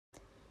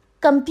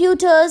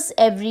Computers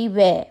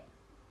everywhere.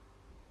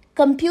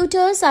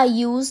 Computers are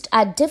used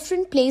at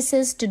different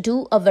places to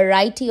do a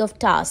variety of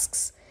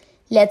tasks.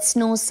 Let's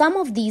know some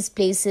of these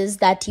places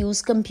that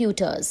use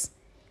computers.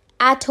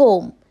 At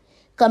home.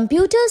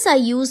 Computers are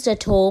used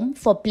at home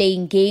for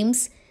playing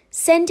games,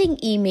 sending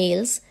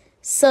emails,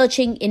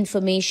 searching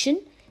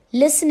information,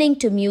 listening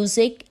to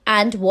music,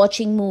 and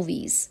watching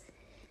movies.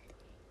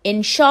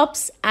 In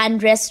shops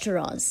and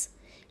restaurants.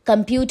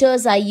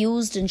 Computers are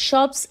used in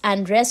shops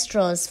and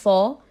restaurants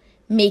for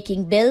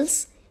making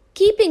bills,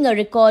 keeping a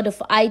record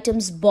of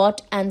items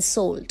bought and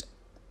sold.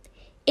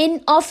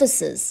 In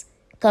offices,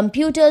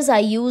 computers are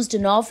used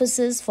in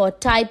offices for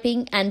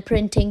typing and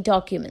printing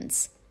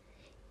documents.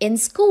 In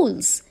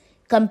schools,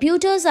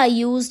 computers are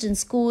used in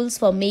schools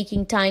for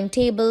making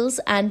timetables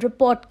and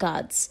report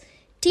cards,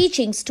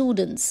 teaching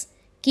students,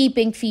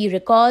 keeping fee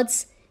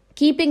records,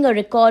 keeping a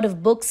record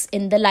of books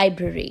in the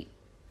library.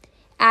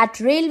 At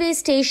railway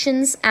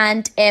stations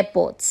and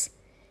airports.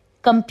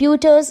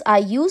 Computers are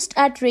used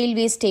at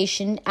railway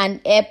station and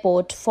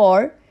airport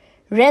for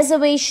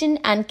reservation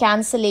and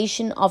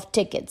cancellation of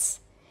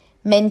tickets,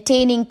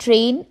 maintaining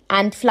train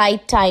and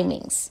flight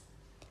timings.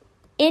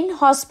 In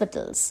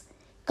hospitals,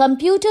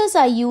 computers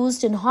are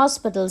used in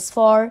hospitals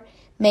for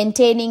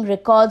maintaining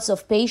records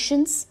of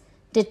patients,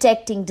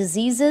 detecting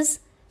diseases,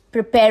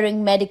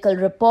 preparing medical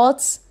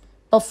reports,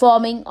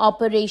 performing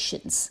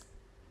operations.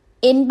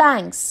 In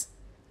banks,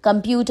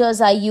 computers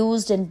are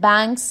used in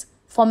banks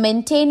for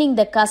maintaining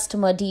the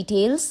customer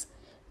details,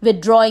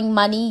 withdrawing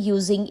money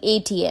using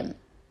ATM.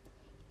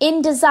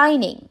 In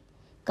designing,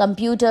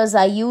 computers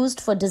are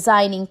used for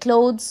designing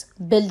clothes,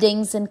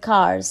 buildings and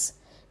cars,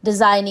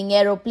 designing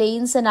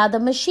aeroplanes and other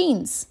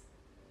machines.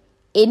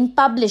 In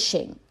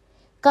publishing,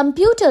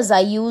 computers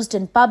are used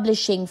in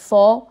publishing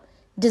for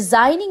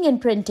designing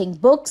and printing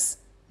books,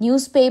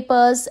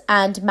 newspapers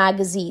and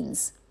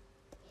magazines.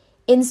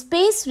 In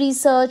space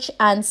research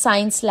and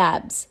science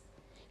labs,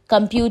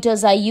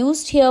 computers are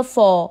used here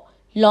for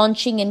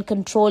launching and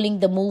controlling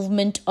the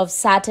movement of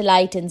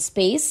satellite in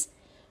space,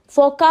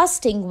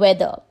 forecasting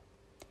weather.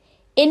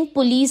 In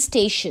police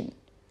station,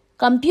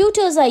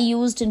 computers are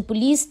used in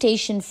police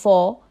station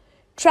for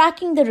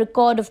tracking the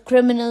record of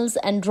criminals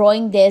and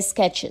drawing their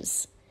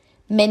sketches,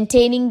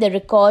 maintaining the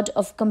record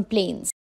of complaints.